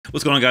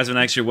What's going on, guys?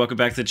 Venatix here. Welcome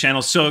back to the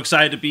channel. So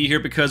excited to be here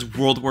because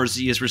World War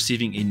Z is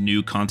receiving a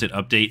new content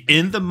update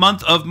in the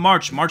month of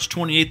March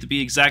 28th to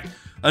be exact.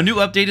 A new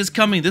update is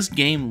coming. This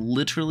game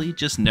literally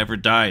just never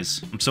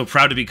dies. I'm so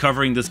proud to be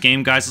covering this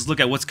game, guys. Let's look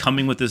at what's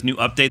coming with this new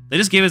update. They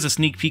just gave us a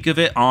sneak peek of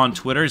it on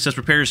Twitter. It says,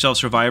 prepare yourself,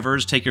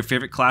 survivors. Take your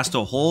favorite class to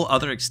a whole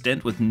other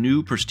extent with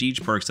new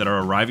prestige perks that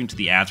are arriving to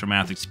the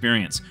Aftermath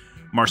experience.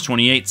 March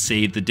 28th,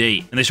 save the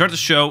date. And they start to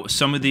show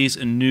some of these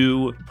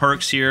new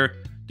perks here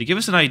to give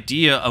us an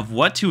idea of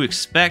what to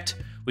expect.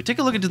 We take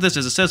a look into this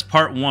as it says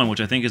part 1, which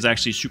I think is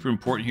actually super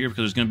important here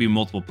because there's going to be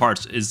multiple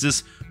parts. Is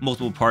this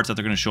multiple parts that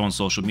they're going to show on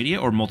social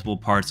media or multiple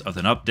parts of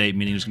an update,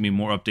 meaning there's going to be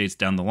more updates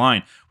down the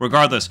line?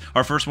 Regardless,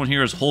 our first one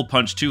here is Hole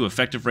Punch 2.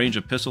 Effective range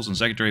of pistols and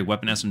secondary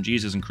weapon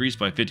SMGs is increased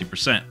by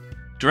 50%.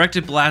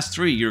 Directed Blast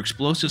 3. Your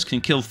explosives can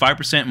kill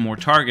 5% more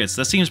targets.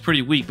 That seems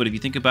pretty weak, but if you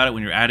think about it,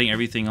 when you're adding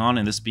everything on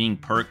and this being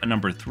perk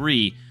number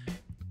 3,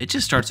 it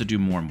just starts to do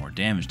more and more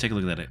damage. Take a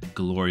look at that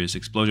glorious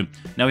explosion.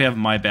 Now we have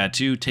My Bad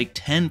 2, take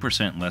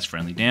 10% less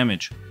friendly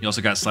damage. You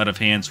also got Sleight of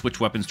Hand, switch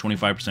weapons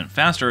 25%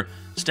 faster,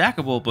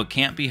 stackable, but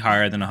can't be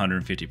higher than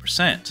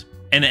 150%.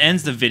 And it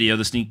ends the video,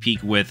 the sneak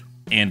peek, with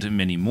and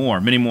many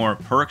more. Many more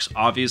perks,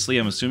 obviously,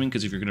 I'm assuming,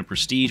 because if you're going to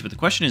Prestige, but the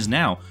question is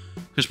now,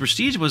 because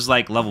Prestige was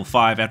like level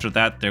 5, after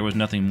that there was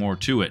nothing more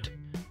to it.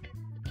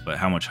 But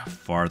how much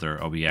farther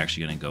are we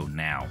actually going to go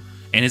now?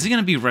 And is it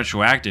going to be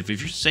retroactive?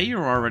 If you say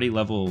you're already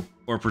level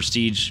or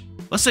prestige,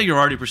 let's say you're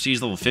already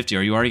prestige level 50,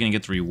 are you already going to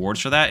get the rewards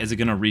for that? Is it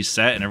going to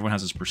reset and everyone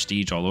has this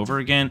prestige all over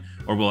again?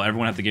 Or will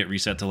everyone have to get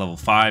reset to level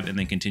 5 and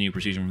then continue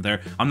prestige from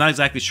there? I'm not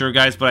exactly sure,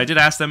 guys, but I did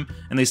ask them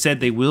and they said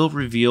they will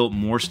reveal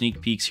more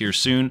sneak peeks here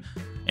soon.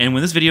 And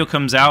when this video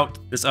comes out,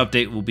 this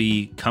update will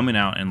be coming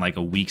out in like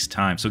a week's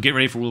time. So get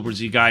ready for World War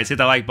Z, guys. Hit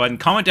that like button,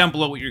 comment down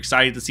below what you're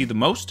excited to see the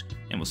most,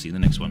 and we'll see you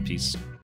in the next one. Peace.